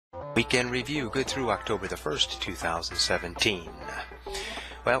weekend review, good through October the 1st, 2017.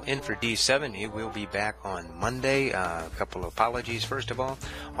 Well, in for D70, we'll be back on Monday. A couple of apologies, first of all.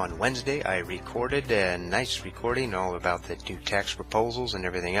 On Wednesday, I recorded a nice recording all about the new tax proposals and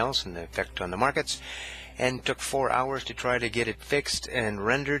everything else and the effect on the markets. And took 4 hours to try to get it fixed and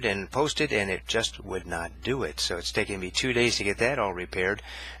rendered and posted, and it just would not do it. So it's taken me 2 days to get that all repaired.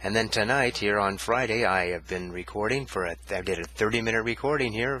 And then tonight, here on Friday, I have been recording I did a 30-minute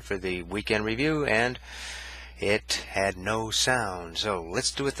recording here for the weekend review, and it had no sound. So let's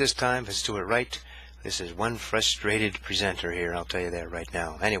do it this time. Let's do it right. This is one frustrated presenter here, I'll tell you that right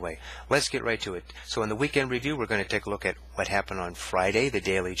now. Anyway, let's get right to it. So in the weekend review, we're going to take a look at what happened on Friday, the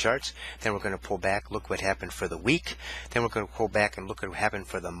daily charts. Then we're going to pull back, look what happened for the week. Then we're going to pull back and look at what happened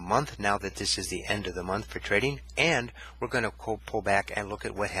for the month, now that this is the end of the month for trading. And we're going to pull back and look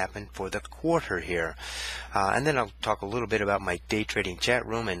at what happened for the quarter here. And then I'll talk a little bit about my day trading chat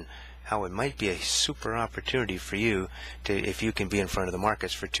room and how it might be a super opportunity for you if you can be in front of the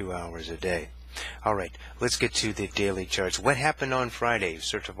markets for 2 hours a day. All right, let's get to the daily charts. What happened on Friday?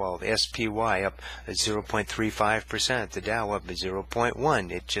 First of all, the SPY up at 0.35%, the Dow up at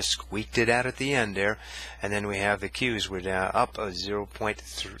 0.1. It just squeaked it out at the end there. And then we have the Qs were down up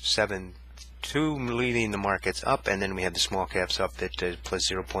 0.72, leading the markets up, and then we have the small caps up at plus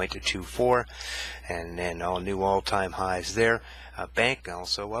 0.24, and then all new all-time highs there. Bank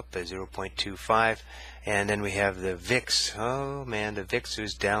also up at 0.25, and then we have the VIX. Oh man, the VIX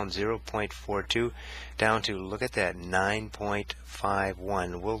is down 0.42, down to, look at that,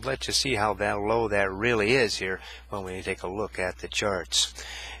 9.51. We'll let you see how low that really is here when we take a look at the charts.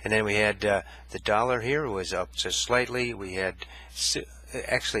 And then we had the dollar here was up just slightly. We had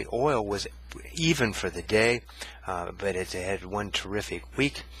actually oil was even for the day, but it had one terrific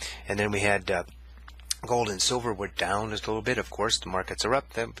week. And then we had gold and silver were down just a little bit. Of course, the markets are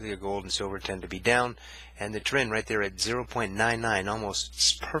up. The gold and silver tend to be down. And the trend right there at 0.99,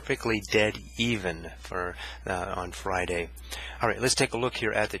 almost perfectly dead even for on Friday. All right, let's take a look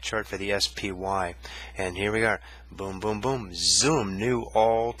here at the chart for the SPY. And here we are. Boom, boom, boom. Zoom. New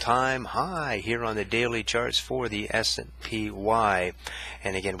all-time high here on the daily charts for the SPY.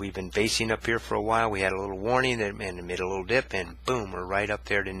 And again, we've been basing up here for a while. We had a little warning and made a little dip, and boom, we're right up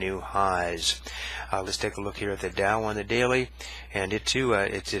there to new highs. Let's take a look here at the Dow on the daily. And it too,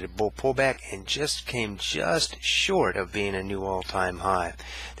 it did a bull pullback and just came just short of being a new all-time high.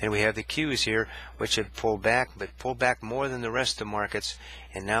 Then we have the Qs here, which had pulled back, but pulled back more than the rest of the markets,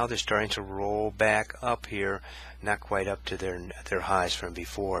 and now they're starting to roll back up here, not quite up to their highs from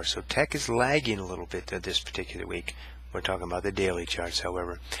before. So tech is lagging a little bit this particular week. We're talking about the daily charts,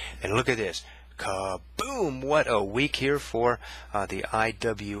 however. And look at this. Kaboom! What a week here for the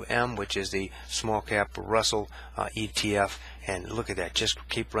IWM, which is the small cap Russell ETF. And look at that, just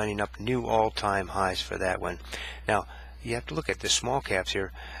keep running up new all-time highs for that one. Now, you have to look at the small caps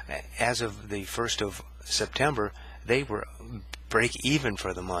here. As of the 1st of September, they were break even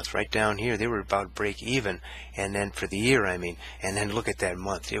for the month. Right down here, they were about break even. And then for the year, I mean. And then look at that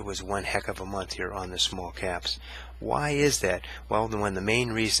month. It was one heck of a month here on the small caps. Why is that? Well, one of the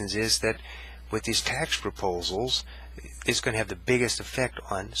main reasons is that with these tax proposals, it's going to have the biggest effect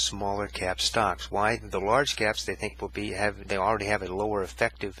on smaller cap stocks. Why? The large caps, they think they already have a lower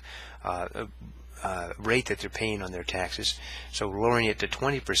effective rate that they're paying on their taxes. So lowering it to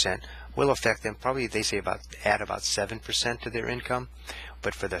 20% will affect them. Probably they say add about 7% to their income.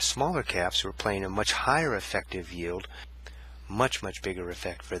 But for the smaller caps who are paying a much higher effective yield, much bigger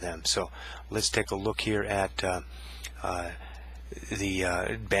effect for them. So let's take a look here at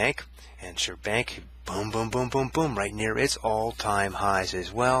the bank. And sure, bank, boom, boom, boom, boom, boom, right near its all-time highs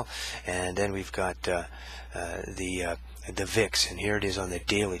as well. And then we've got the VIX, and here it is on the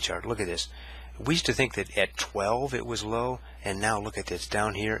daily chart. Look at this. We used to think that at 12 it was low, and now look at this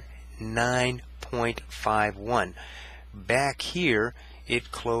down here, 9.51. Back here,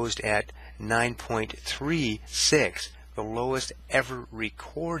 it closed at 9.36, the lowest ever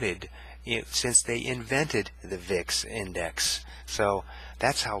recorded since they invented the VIX index. So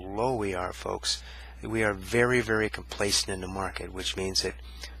that's how low we are, folks. We are very, very complacent in the market, which means that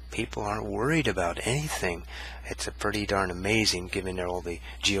people aren't worried about anything. It's a pretty darn amazing, given all the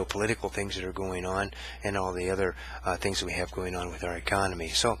geopolitical things that are going on and all the other things that we have going on with our economy.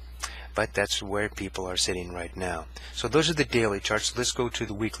 So, but that's where people are sitting right now. So those are the daily charts. Let's go to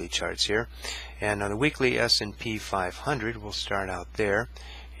the weekly charts here. And on the weekly S&P 500, we'll start out there.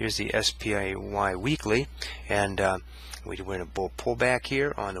 Here's the SPY weekly, and we're in a bull pullback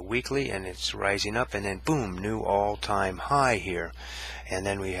here on the weekly, and it's rising up, and then boom, new all-time high here. And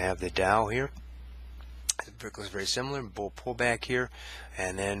then we have the Dow here, The brick looks very similar. Bull pullback here,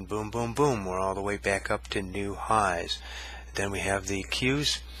 and then boom, boom, boom. We're all the way back up to new highs. Then we have the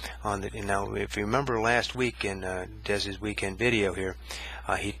Qs on the. Now, if you remember last week in Dez's weekend video here,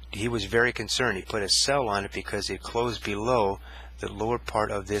 he was very concerned. He put a sell on it because it closed below the lower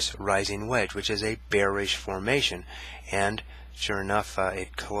part of this rising wedge, which is a bearish formation, and sure enough, it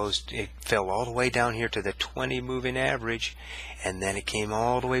fell all the way down here to the 20 moving average, and then it came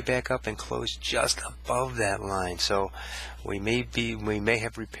all the way back up and closed just above that line. So we may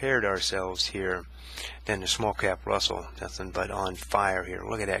have repaired ourselves here. Then the small cap Russell, nothing but on fire here.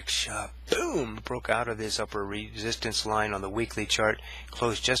 Look at that, boom, broke out of this upper resistance line on the weekly chart,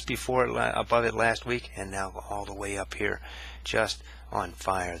 closed just before above it last week, and now all the way up here, just on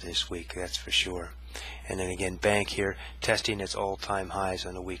fire this week, that's for sure. And then again, bank here testing its all-time highs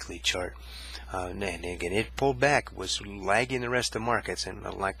on the weekly chart. And again, it pulled back, was lagging the rest of the markets, and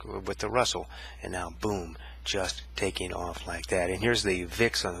like with the Russell, and now boom, just taking off like that. And here's the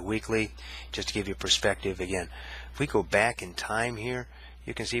VIX on the weekly, just to give you perspective. Again, if we go back in time here,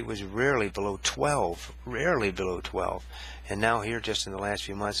 you can see it was rarely below 12, and now here, just in the last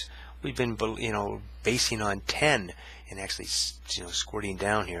few months, we've been, basing on 10 and actually, squirting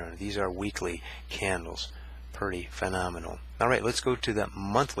down here. These are weekly candles. Pretty phenomenal. All right, let's go to the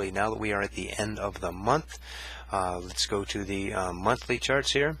monthly now that we are at the end of the month. Let's go to the monthly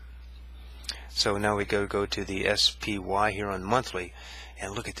charts here. So now we go to the SPY here on monthly,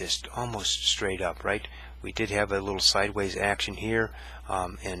 and look at this, almost straight up, right? We did have a little sideways action here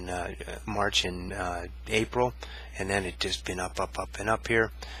in March and April, and then it just been up, and up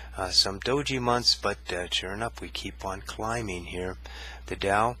here. Some doji months, but sure enough, we keep on climbing here. The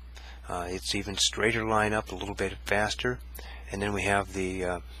Dow, it's even straighter line up, a little bit faster. And then we have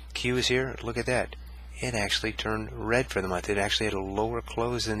the Qs here. Look at that. It actually turned red for the month. It actually had a lower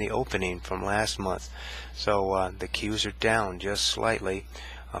close than the opening from last month. So the Qs are down just slightly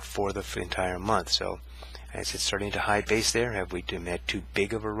for the entire month. So as it's starting to high base there, have we had too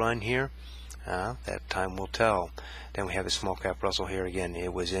big of a run here? That time will tell. Then we have the small cap Russell here again.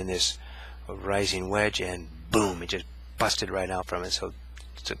 It was in this rising wedge, and boom, it just busted right out from it. So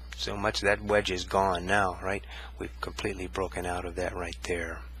much of that wedge is gone now, right? We've completely broken out of that right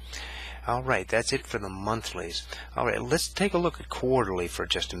there. All right, that's it for the monthlies. All right, let's take a look at quarterly for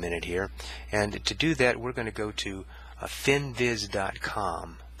just a minute here. And to do that, we're going to go to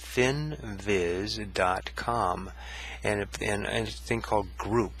finviz.com. finviz.com, and a thing called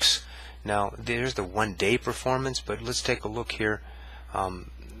groups. Now, there's the one-day performance, but let's take a look here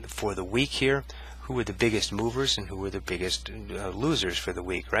for the week here. Who were the biggest movers and who were the biggest losers for the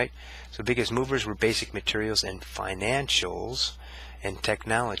week, right? So biggest movers were basic materials and financials, and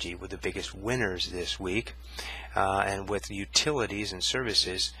technology were the biggest winners this week, and with utilities and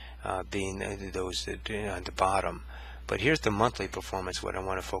services being those that at the bottom. But here's the monthly performance, what I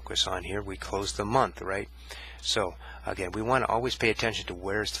want to focus on here. We closed the month, right? So again, we want to always pay attention to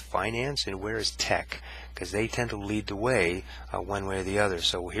where is finance and where is tech, because they tend to lead the way one way or the other.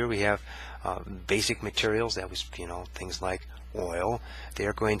 So here we have basic materials. That was, things like oil.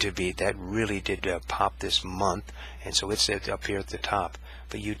 They're going to be, that really did pop this month, and so it's up here at the top.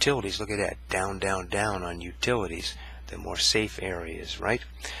 But utilities, look at that, down, down, down on utilities, the more safe areas, right?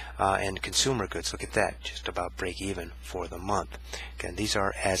 And consumer goods, look at that, just about break even for the month. Again, these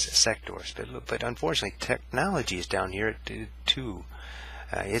are as sectors, but unfortunately, technology is down here too.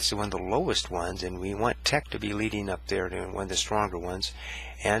 It's one of the lowest ones, and we want tech to be leading up there, one of the stronger ones.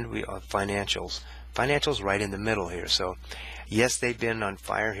 And we financials. Financials right in the middle here. So, yes, they've been on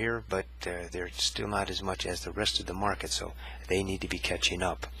fire here, but they're still not as much as the rest of the market. So they need to be catching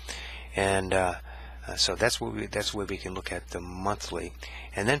up. And so that's where we can look at the monthly.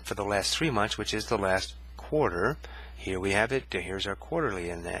 And then for the last 3 months, which is the last quarter, here we have it. Here's our quarterly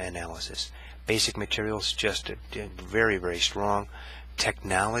analysis. Basic materials just very, very strong.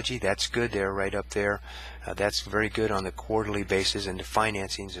 Technology, that's good there, right up there. That's very good on the quarterly basis, and the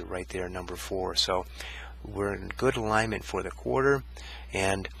financings are right there, number 4. So we're in good alignment for the quarter,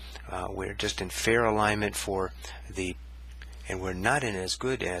 and we're just in fair alignment for and we're not in as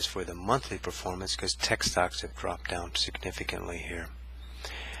good as for the monthly performance, because tech stocks have dropped down significantly here.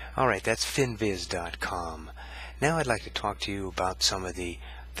 All right, that's finviz.com. Now I'd like to talk to you about some of the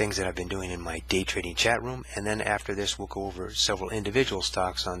things that I've been doing in my day trading chat room, and then after this we'll go over several individual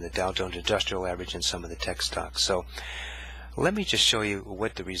stocks on the Dow Jones Industrial Average and some of the tech stocks. So let me just show you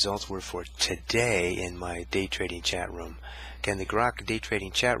what the results were for today in my day trading chat room. Again, the Grok day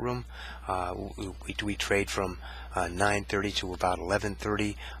trading chat room, we trade from 9:30 to about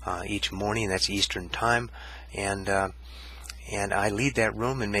 11:30 each morning. That's Eastern time, and and I lead that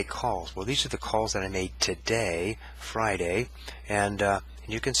room and make calls. Well, these are the calls that I made today, Friday, and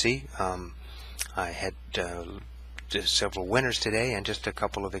you can see I had just several winners today and just a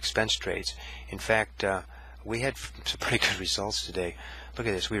couple of expense trades. In fact, we had some pretty good results today. Look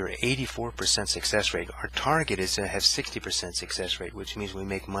at this. We were 84% success rate. Our target is to have 60% success rate, which means we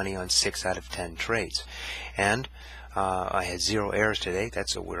make money on 6 out of 10 trades. And I had 0 errors today.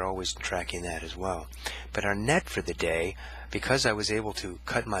 We're always tracking that as well. But our net for the day, because I was able to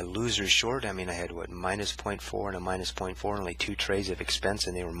cut my losers short, I mean, I had, what, minus 0.4 and a minus 0.4, only 2 trades of expense,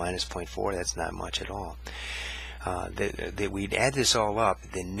 and they were minus 0.4. That's not much at all. We'd add this all up,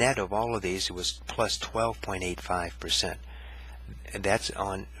 the net of all of these was plus 12.85%. That's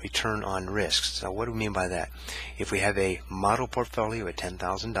on return on risks. So what do we mean by that? If we have a model portfolio at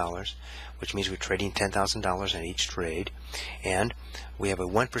 $10,000, which means we're trading $10,000 on each trade, and we have a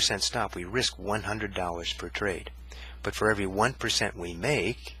 1% stop, we risk $100 per trade. But for every 1% we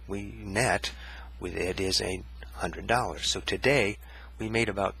make, we net, it is $100. So today we made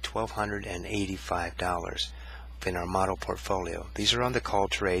about $1,285 in our model portfolio. These are on the call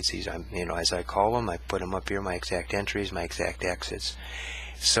trades. These, as I call them, I put them up here, my exact entries, my exact exits.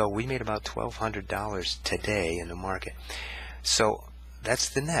 So we made about $1,200 today in the market. So that's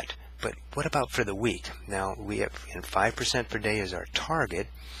the net. But what about for the week? Now we have 5% per day is our target,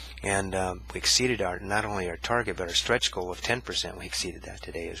 and we exceeded not only our target but our stretch goal of 10%. We exceeded that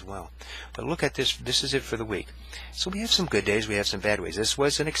today as well. But look at this. This is it for the week. So we have some good days. We have some bad days. This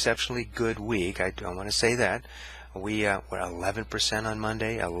was an exceptionally good week. I want to say that. We were 11% on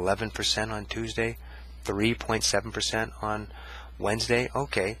Monday, 11% on Tuesday, 3.7% on Wednesday.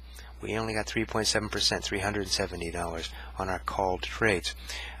 Okay, we only got 3.7%, $370 on our called trades.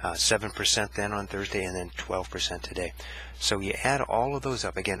 7% then on Thursday, and then 12% today. So you add all of those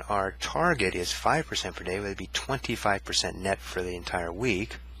up. Again, our target is 5% per day. It would be 25% net for the entire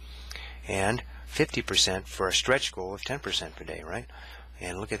week, and 50% for a stretch goal of 10% per day, right?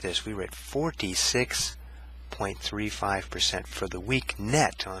 And look at this. We were at 46.35% for the week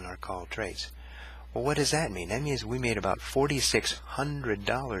net on our call trades. Well, what does that mean? That means we made about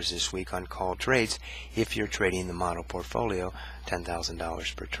 $4,600 this week on call trades if you're trading the model portfolio,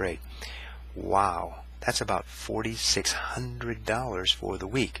 $10,000 per trade. Wow, that's about $4,600 for the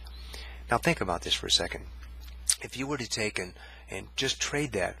week. Now think about this for a second. If you were to take and just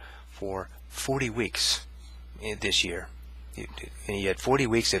trade that for 40 weeks this year, and you had 40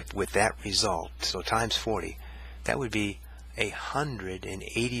 weeks with that result, so times 40, that would be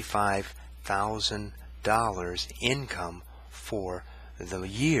 $185,000 income for the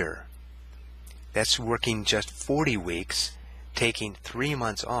year. That's working just 40 weeks, taking 3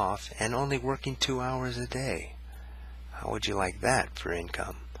 months off, and only working 2 hours a day. How would you like that for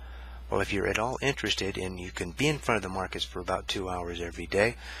income? Well, if you're at all interested and you can be in front of the markets for about 2 hours every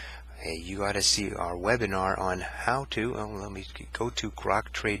day, hey, you got to see our webinar on how to, let me go to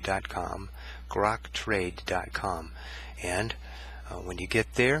groktrade.com, groktrade.com, and when you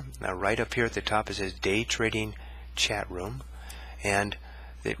get there, right up here at the top it says Day Trading Chat Room, and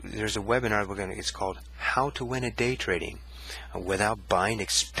there's a webinar it's called How to Win at Day Trading Without Buying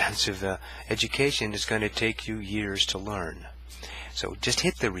Expensive Education. It's going to take you years to learn. So just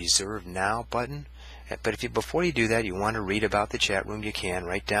hit the Reserve Now button. But before you do that, you want to read about the chat room, you can.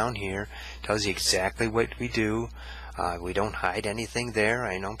 Right down here tells you exactly what we do. We don't hide anything there.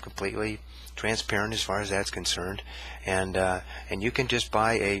 I know I'm completely transparent as far as that's concerned. And you can just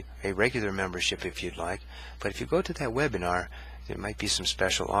buy a regular membership if you'd like. But if you go to that webinar, there might be some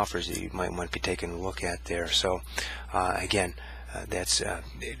special offers that you might want to be taking a look at there. So again, that's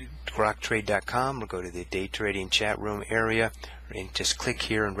groktrade.com. We'll go to the day trading chat room area and just click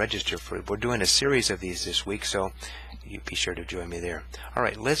here and register for it. We're doing a series of these this week, so you be sure to join me there. All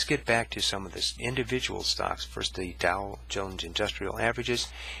right, let's get back to some of the individual stocks. First, the Dow Jones Industrial Averages,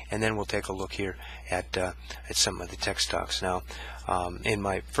 and then we'll take a look here at some of the tech stocks. Now, in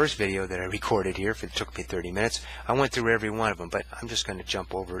my first video that I recorded here, it took me 30 minutes, I went through every one of them, but I'm just going to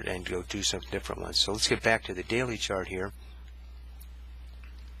jump over and go do some different ones. So let's get back to the daily chart here.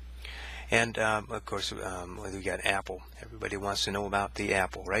 And, of course, we got Apple. Everybody wants to know about the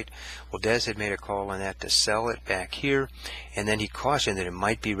Apple, right? Well, Des had made a call on that to sell it back here, and then he cautioned that it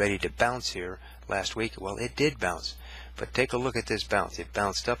might be ready to bounce here last week. Well, it did bounce. But take a look at this bounce. It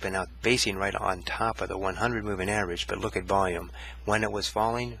bounced up and now basing right on top of the 100 moving average, but look at volume. When it was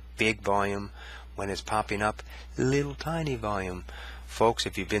falling, big volume. When it's popping up, little tiny volume. Folks,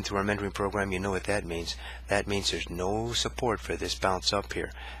 if you've been through our mentoring program, you know what that means. That means there's no support for this bounce up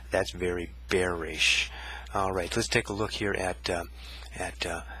here. That's very bearish. All right, let's take a look here at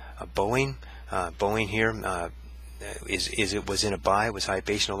Boeing. Boeing here, it was in a buy, was high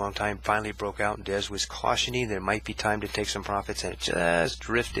basing a long time, finally broke out, and Des was cautioning there might be time to take some profits, and it just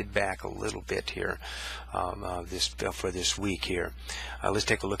drifted back a little bit here for this week here. Let's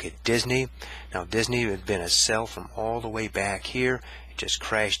take a look at Disney. Now Disney had been a sell from all the way back here. It just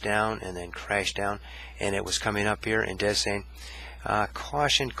crashed down and then crashed down, and it was coming up here, and Des saying,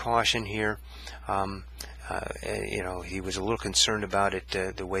 caution here. He was a little concerned about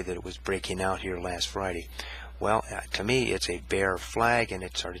it, the way that it was breaking out here last Friday. Well, to me, it's a bear flag, and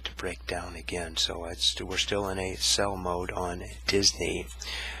it started to break down again. So we're still in a sell mode on Disney.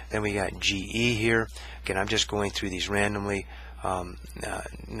 Then we got GE here. Again, I'm just going through these randomly, not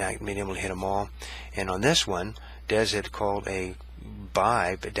being able to hit them all. And on this one, Des had called a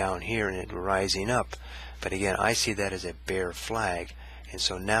buy, but down here, and it rising up. But again, I see that as a bear flag. And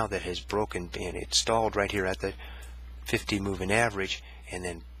so now that has broken, and it stalled right here at the 50 moving average, and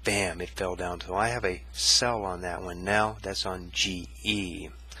then bam, it fell down. So I have a sell on that one now. That's on GE.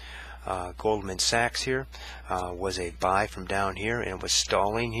 Goldman Sachs here was a buy from down here, and it was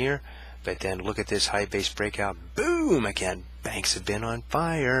stalling here. But then look at this high base breakout. Boom! Again, banks have been on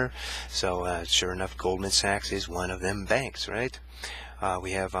fire. So sure enough, Goldman Sachs is one of them banks, right?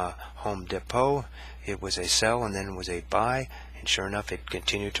 We have Home Depot. It was a sell and then was a buy. And sure enough, it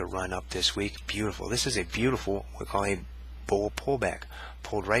continued to run up this week. Beautiful. This is a beautiful, we call a bull pullback.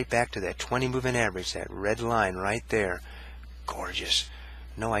 Pulled right back to that 20 moving average, that red line right there. Gorgeous.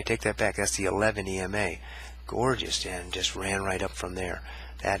 No, I take that back. That's the 11 EMA. Gorgeous, and just ran right up from there.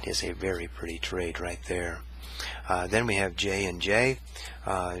 That is a very pretty trade right there. Then we have J&J,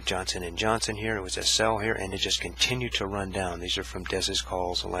 Johnson & Johnson here. It was a sell here, and it just continued to run down. These are from Des's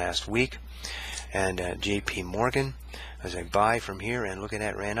calls last week. And JP Morgan was a buy from here, and look at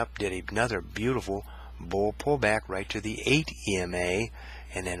that, ran up, did another beautiful bull pullback right to the 8 EMA,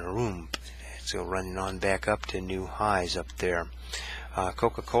 and then room, still running on back up to new highs up there.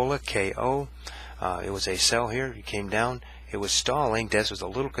 Coca-Cola, KO, it was a sell here. It came down. It was stalling. Des was a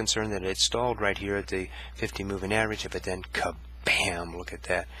little concerned that it stalled right here at the 50 moving average, but then kabam, look at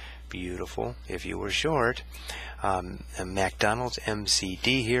that. Beautiful if you were short. McDonald's,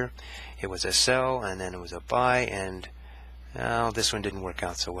 MCD here. It was a sell, and then it was a buy, and this one didn't work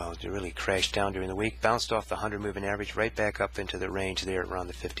out so well. It really crashed down during the week, bounced off the 100 moving average right back up into the range there around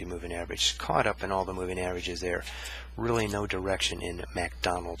the 50 moving average. Caught up in all the moving averages there. Really no direction in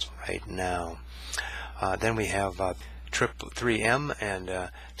McDonald's right now. Then we have 3M,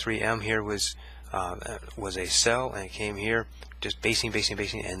 and 3M here was a sell, and it came here just basing,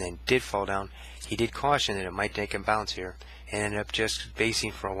 and then did fall down. He did caution that it might take a bounce here, and ended up just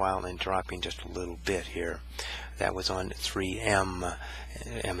basing for a while and dropping just a little bit here. That was on 3M,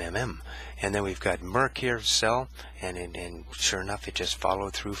 MMM. And then we've got Merck here, sell, and sure enough, it just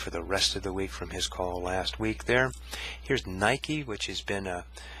followed through for the rest of the week from his call last week there. Here's Nike, which has been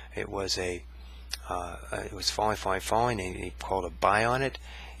it was falling, and he called a buy on it,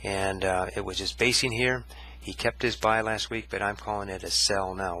 and it was just basing here. He kept his buy last week, but I'm calling it a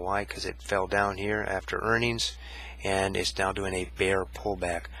sell now. Why? Because it fell down here after earnings, and it's now doing a bear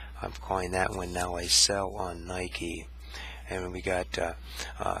pullback. I'm calling that one now a sell on Nike. And we got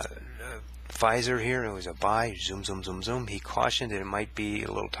Pfizer here. It was a buy. Zoom, zoom, zoom, zoom. He cautioned that it might be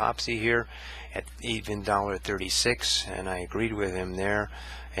a little topsy here at even $1.36, and I agreed with him there.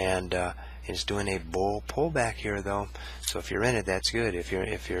 And it's doing a bull pullback here, though. So if you're in it, that's good. If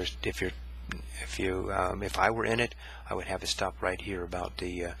I were in it, I would have it stop right here about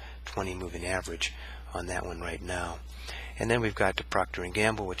the 20 moving average on that one right now. And then we've got the Procter &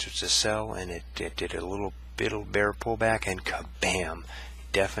 Gamble, which was a sell, and it did a little bear pullback, and kabam,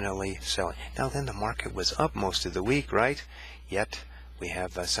 definitely selling. Now then, the market was up most of the week, right? Yet we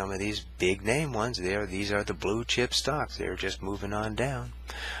have some of these big name ones there. These are the blue chip stocks. They're just moving on down.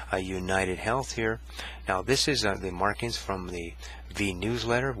 United Health here. Now this is the markings from the V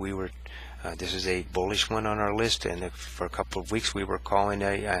newsletter. This is a bullish one on our list, and for a couple of weeks we were calling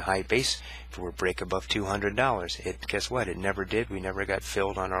a high base if it would break above $200. Guess what? It never did. We never got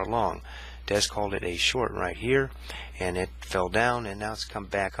filled on our long. Des called it a short right here, and it fell down, and now it's come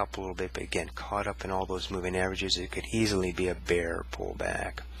back up a little bit, but again, caught up in all those moving averages. It could easily be a bear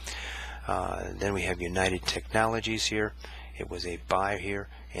pullback. Then we have United Technologies here. It was a buy here,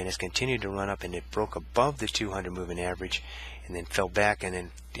 and it's continued to run up, and it broke above the 200 moving average, and then fell back, and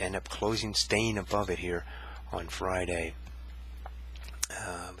then ended up staying above it here on Friday.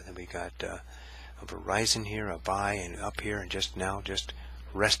 Then we got Verizon here, a buy, and up here, and just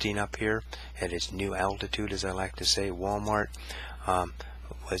resting up here at its new altitude, as I like to say. Walmart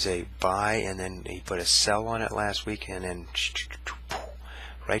was a buy, and then he put a sell on it last week, and then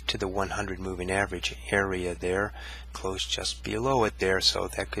right to the 100 moving average area there, close just below it there. So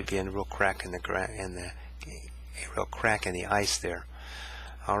that could be a real crack in the ice there.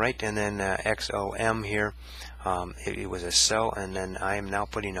 All right, and then XOM here, it was a sell, and then I am now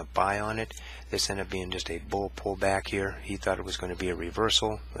putting a buy on it. This ended up being just a bull pullback here. He thought it was going to be a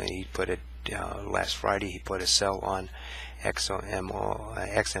reversal. He put it last Friday. He put a sell on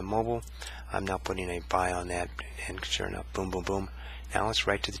XM Mobile. I'm now putting a buy on that, and sure enough, boom, boom, boom. Now it's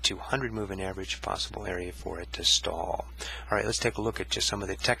right to the 200 moving average, possible area for it to stall. All right, let's take a look at just some of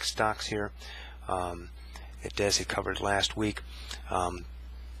the tech stocks here. It does, it covered last week. And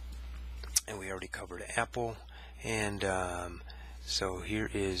we already covered Apple, and so here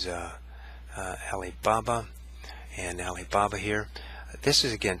is Alibaba, and Alibaba here. This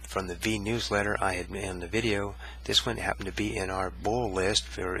is again from the V newsletter I had in the video. This one happened to be in our bull list,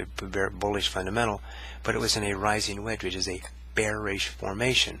 very bullish fundamental, but it was in a rising wedge, which is a bearish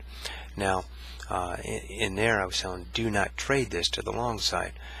formation. Now, in there I was telling, do not trade this to the long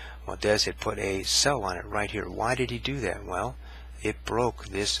side. Well, Des had put a sell on it right here. Why did he do that? Well, it broke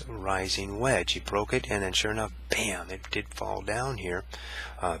this rising wedge. He broke it, and then sure enough, bam, it did fall down here,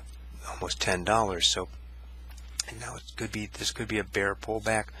 almost $10. So now this could be a bear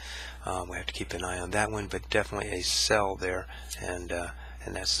pullback. We have to keep an eye on that one, but definitely a sell there, and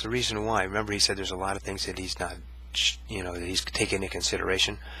that's the reason why. Remember, he said there's a lot of things that he's not, that he's taking into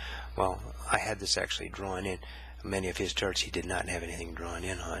consideration. Well, I had this actually drawn in. Many of his charts he did not have anything drawn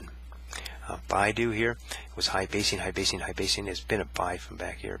in on. Baidu here, it was high basing, high basing, high basing. It's been a buy from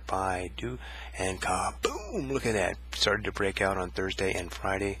back here. Baidu, and kaboom! Look at that. Started to break out on Thursday and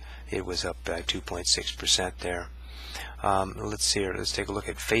Friday. It was up 2.6% there. Let's see here. Let's take a look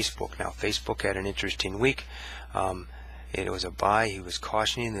at Facebook. Now, Facebook had an interesting week. It was a buy. He was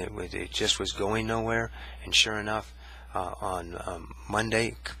cautioning that it just was going nowhere. And sure enough, on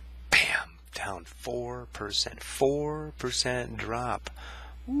Monday, bam, down 4%. 4% drop.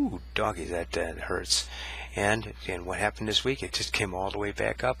 Ooh, doggy, that hurts. And what happened this week? It just came all the way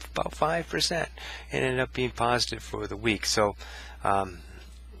back up about 5%, and ended up being positive for the week. So,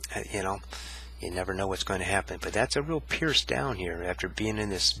 you never know what's going to happen. But that's a real pierce down here after being in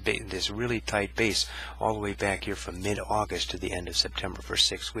this really tight base all the way back here from mid-August to the end of September. For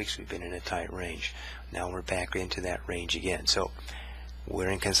 6 weeks, we've been in a tight range. Now we're back into that range again. So we're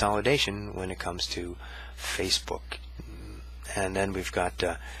in consolidation when it comes to Facebook. And then we've got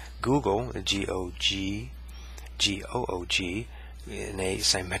Google, G-O-O-G, in a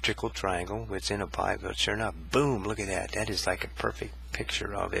symmetrical triangle. It's in a buy, but sure enough, boom, look at that. That is like a perfect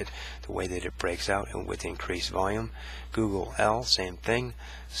picture of it, the way that it breaks out and with increased volume. Google L, same thing,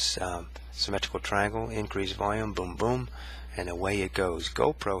 symmetrical triangle, increased volume, boom, boom, and away it goes.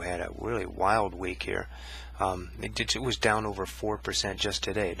 GoPro had a really wild week here. It was down over 4% just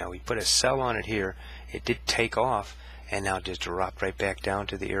today. Now, we put a sell on it here. It did take off, and now just dropped right back down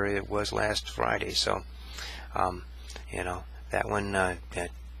to the area it was last Friday. So, that one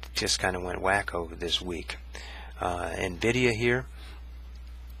just kind of went wacko this week. NVIDIA here,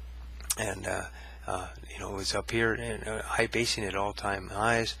 and it was up here, and high basing at all-time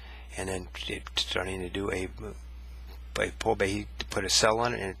highs, and then it starting to do a pullback. He put a sell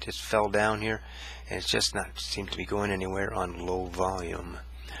on it, and it just fell down here, and it's just not seemed to be going anywhere on low volume.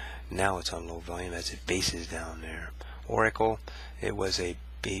 Now it's on low volume as it bases down there. Oracle, he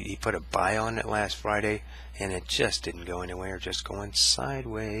put a buy on it last Friday, and it just didn't go anywhere, just going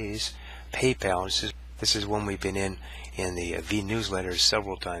sideways. PayPal, this is one we've been in the V newsletters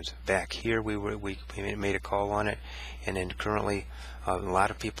several times. Back here, we made a call on it, and then currently a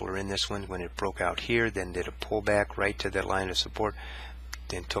lot of people are in this one. When it broke out here, then did a pullback right to that line of support,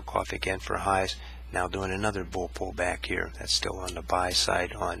 then took off again for highs. Now doing another bull pullback here. That's still on the buy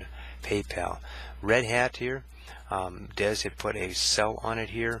side on PayPal. Red Hat here. Des had put a sell on it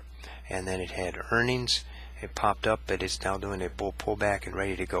here, and then it had earnings. It popped up, but it's now doing a bull pullback and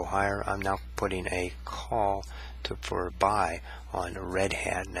ready to go higher. I'm now putting a call for a buy on Red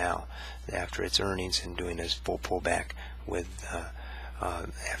Hat now after its earnings and doing this bull pullback with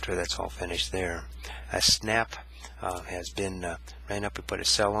after that's all finished there. Snap has been ran up. We put a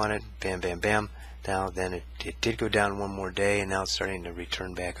sell on it. Bam, bam, bam. Now then it did go down one more day, and now it's starting to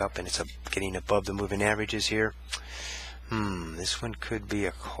return back up, and it's getting above the moving averages here. This one could be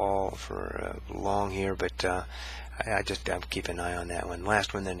a call for long here, but I'm keeping an eye on that one.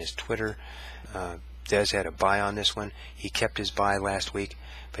 Last one then is Twitter. Des had a buy on this one. He kept his buy last week,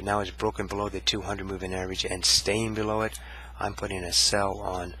 but now it's broken below the 200 moving average and staying below it. I'm putting a sell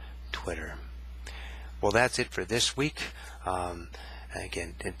on Twitter. Well, that's it for this week.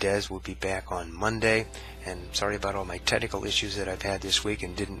 Again, Des will be back on Monday, and sorry about all my technical issues that I've had this week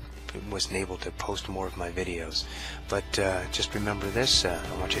and wasn't able to post more of my videos. But just remember this, I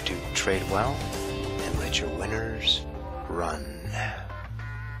want you to trade well and let your winners run.